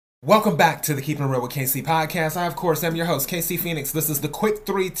Welcome back to the Keeping It Real with KC podcast. I, of course, am your host, KC Phoenix. This is the Quick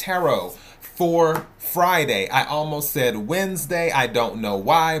 3 Tarot for Friday. I almost said Wednesday. I don't know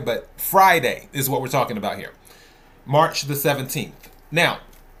why, but Friday is what we're talking about here. March the 17th. Now,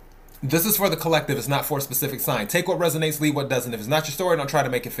 this is for the collective. It's not for a specific sign. Take what resonates, leave what doesn't. If it's not your story, don't try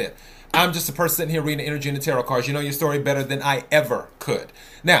to make it fit. I'm just a person sitting here reading the energy and the tarot cards. You know your story better than I ever could.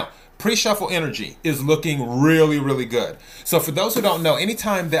 Now, pre-shuffle energy is looking really, really good. So for those who don't know,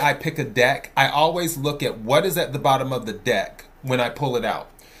 anytime that I pick a deck, I always look at what is at the bottom of the deck when I pull it out.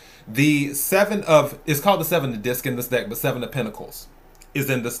 It's called the Seven of Disc in this deck, but Seven of Pentacles is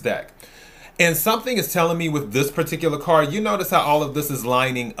in this deck. And something is telling me with this particular card, you notice how all of this is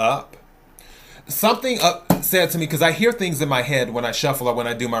lining up? Something said to me, because I hear things in my head when I shuffle or when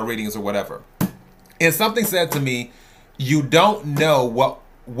I do my readings or whatever. And something said to me, you don't know what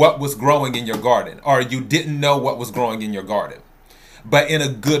was growing in your garden, or you didn't know what was growing in your garden, but in a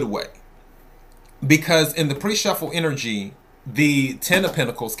good way. Because in the pre-shuffle energy, the Ten of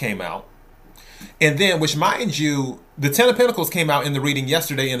Pentacles came out. And then, which mind you, the Ten of Pentacles came out in the reading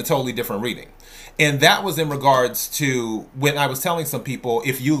yesterday in a totally different reading. And that was in regards to when I was telling some people,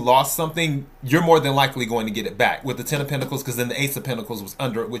 if you lost something, you're more than likely going to get it back with the Ten of Pentacles, because then the Ace of Pentacles was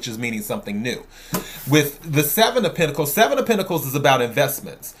under it, which is meaning something new. With the Seven of Pentacles is about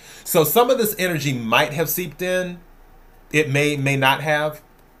investments. So some of this energy might have seeped in. It may not have.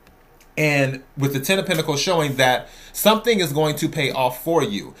 And with the Ten of Pentacles showing that something is going to pay off for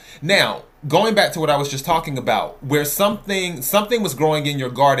you. Now, going back to what I was just talking about, where something was growing in your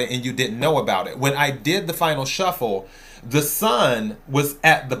garden and you didn't know about it. When I did the final shuffle, the Sun was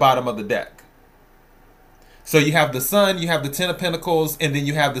at the bottom of the deck. So you have the Sun, you have the Ten of Pentacles, and then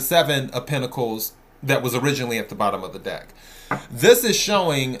you have the Seven of Pentacles that was originally at the bottom of the deck. This is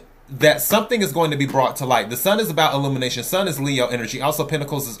showing that something is going to be brought to light. The Sun is about illumination. Sun is Leo energy. Also,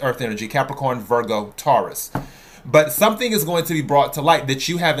 Pentacles is Earth energy. Capricorn, Virgo, Taurus. But something is going to be brought to light that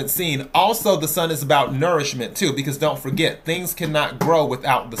you haven't seen. Also, the Sun is about nourishment too, because don't forget, things cannot grow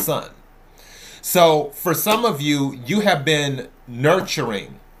without the Sun. So for some of you, you have been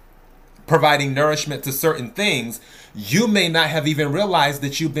nurturing, providing nourishment to certain things. You may not have even realized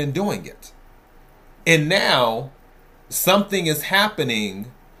that you've been doing it. And now something is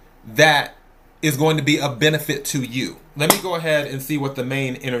happening that is going to be a benefit to you. Let me go ahead and see what the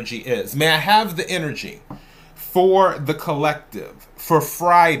main energy is. May I have the energy for the collective for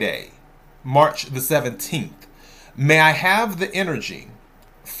Friday, March the 17th? May I have the energy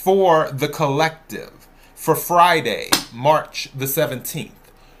for the collective for Friday, March the 17th?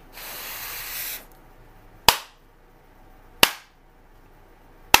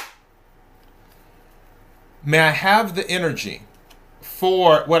 May I have the energy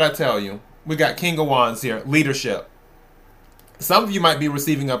for what I tell you? We got King of Wands here, leadership. Some of you might be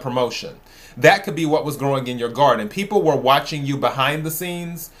receiving a promotion. That could be what was growing in your garden. People were watching you behind the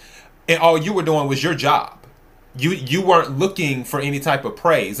scenes, and all you were doing was your job. You weren't looking for any type of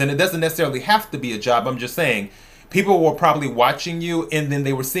praise, and it doesn't necessarily have to be a job. I'm just saying, people were probably watching you, and then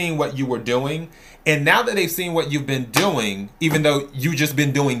they were seeing what you were doing. And now that they've seen what you've been doing, even though you've just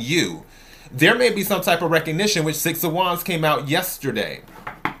been doing you, there may be some type of recognition, which Six of Wands came out yesterday.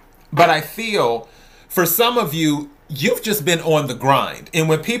 But I feel for some of you, you've just been on the grind. And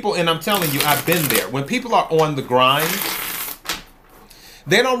when people, and I'm telling you, I've been there. When people are on the grind,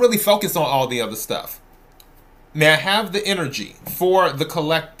 they don't really focus on all the other stuff. May I have the energy for the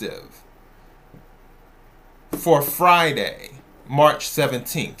collective for Friday, March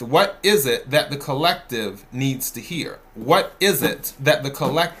 17th? What is it that the collective needs to hear? What is it that the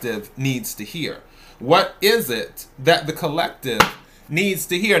collective needs to hear? What is it that the collective needs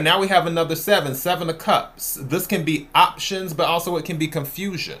to hear? Now we have another Seven of Cups. This can be options, but also it can be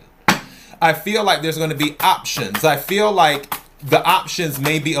confusion. I feel like there's going to be options. I feel like the options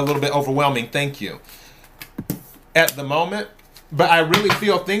may be a little bit overwhelming. Thank you. At the moment, but I really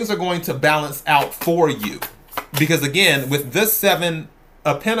feel things are going to balance out for you. Because again, with this Seven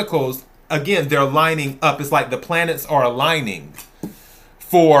of Pentacles, again, they're lining up. It's like the planets are aligning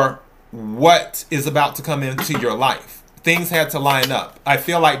for what is about to come into your life. Things had to line up. I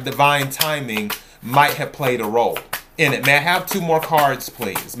feel like divine timing might have played a role in it. May I have two more cards,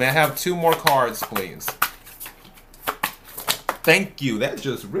 please? May I have two more cards, please? Thank you. That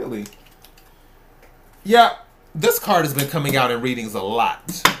just really... Yeah, this card has been coming out in readings a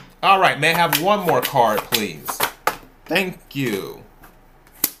lot. All right, may I have one more card, please? Thank you.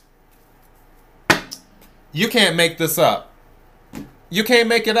 You can't make this up. You can't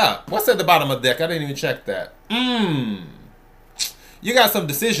make it up. What's at the bottom of the deck? I didn't even check that. You got some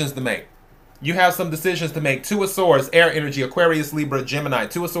decisions to make. You have some decisions to make. Two of Swords, air energy, Aquarius, Libra, Gemini.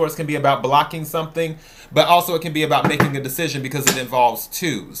 Two of Swords can be about blocking something, but also it can be about making a decision because it involves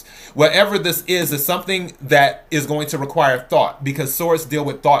twos. Whatever this is something that is going to require thought, because Swords deal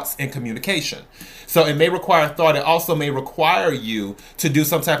with thoughts and communication. So it may require thought. It also may require you to do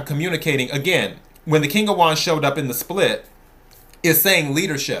some type of communicating. Again, when the King of Wands showed up in the split, it's saying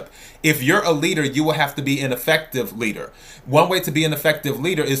leadership. If you're a leader, you will have to be an effective leader. One way to be an effective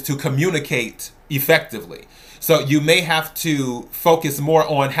leader is to communicate effectively. So you may have to focus more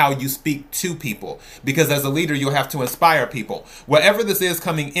on how you speak to people, because as a leader, you'll have to inspire people. Whatever this is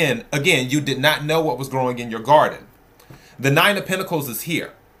coming in, again, you did not know what was growing in your garden. The Nine of Pentacles is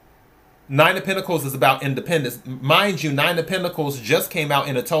here. Nine of Pentacles is about independence. Mind you, Nine of Pentacles just came out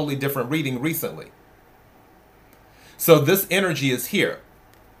in a totally different reading recently. So this energy is here,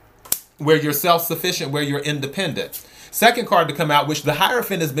 where you're self-sufficient, where you're independent. Second card to come out, which the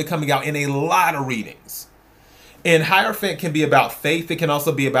Hierophant has been coming out in a lot of readings. And Hierophant can be about faith. It can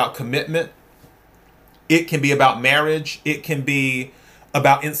also be about commitment. It can be about marriage. It can be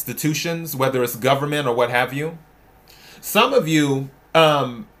about institutions, whether it's government or what have you. Some of you,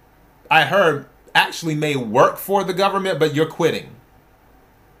 I heard, actually may work for the government, but you're quitting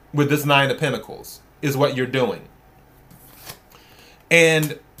with this Nine of Pentacles, is what you're doing.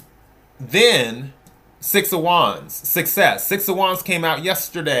 And then Six of Wands, success. Six of Wands came out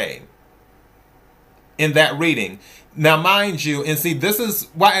yesterday in that reading. Now, mind you, and see, this is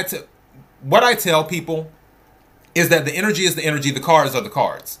why what I tell people is that the energy is the energy, the cards are the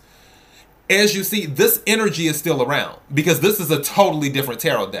cards. As you see, this energy is still around because this is a totally different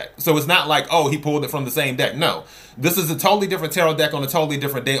tarot deck. So it's not like, oh, he pulled it from the same deck. No, this is a totally different tarot deck on a totally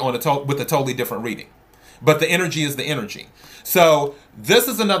different day with a totally different reading. But the energy is the energy. So this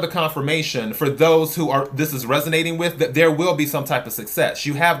is another confirmation for those who this is resonating with, that there will be some type of success.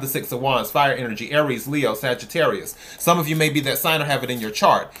 You have the Six of Wands, fire energy, Aries, Leo, Sagittarius. Some of you may be that sign or have it in your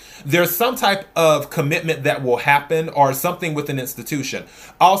chart. There's some type of commitment that will happen, or something with an institution.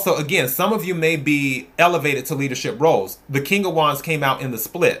 Also, again, some of you may be elevated to leadership roles. The King of Wands came out in the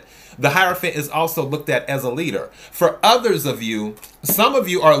split. The Hierophant is also looked at as a leader. For others of you, some of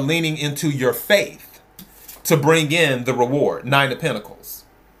you are leaning into your faith to bring in the reward, Nine of Pentacles,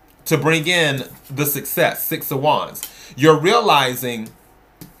 to bring in the success, Six of Wands. You're realizing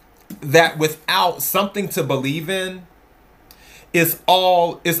that without something to believe in, it's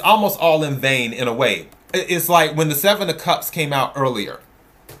almost all in vain in a way. It's like when the Seven of Cups came out earlier,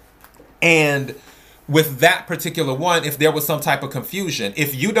 and with that particular one, if there was some type of confusion,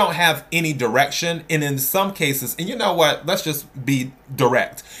 if you don't have any direction, and in some cases, and you know what, let's just be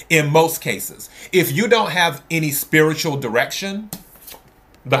direct. In most cases, if you don't have any spiritual direction,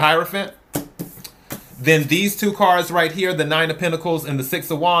 the Hierophant, then these two cards right here, the Nine of Pentacles and the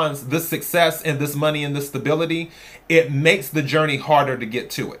Six of Wands, this success and this money and this stability, it makes the journey harder to get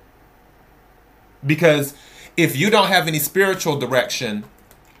to it. Because if you don't have any spiritual direction,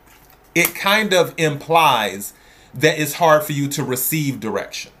 it kind of implies that it's hard for you to receive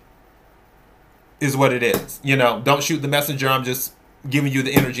direction, is what it is. You know, don't shoot the messenger. I'm just giving you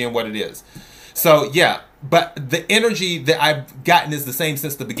the energy and what it is. So, yeah, but the energy that I've gotten is the same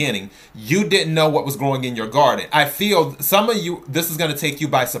since the beginning. You didn't know what was growing in your garden. I feel some of you, this is going to take you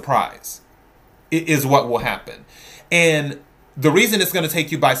by surprise, is what will happen. And the reason it's going to take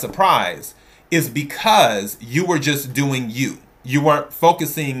you by surprise is because you were just doing you. You weren't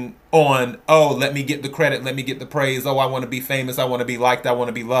focusing on, oh, let me get the credit, let me get the praise, oh, I want to be famous, I want to be liked, I want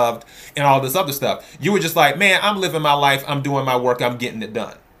to be loved, and all this other stuff. You were just like, man, I'm living my life, I'm doing my work, I'm getting it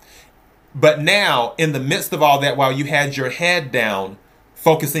done. But now, in the midst of all that, while you had your head down,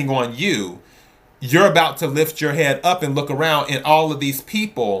 focusing on you, you're about to lift your head up and look around, and all of these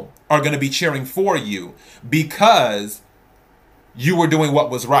people are going to be cheering for you because you were doing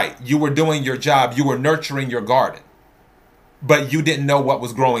what was right. You were doing your job. You were nurturing your garden. But you didn't know what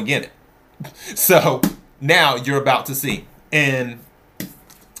was growing in it. So now you're about to see. And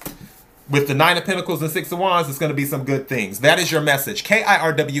with the Nine of Pentacles and Six of Wands, it's going to be some good things. That is your message.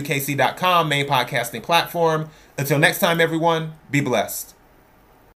 KIRWKC.com, main podcasting platform. Until next time, everyone, be blessed.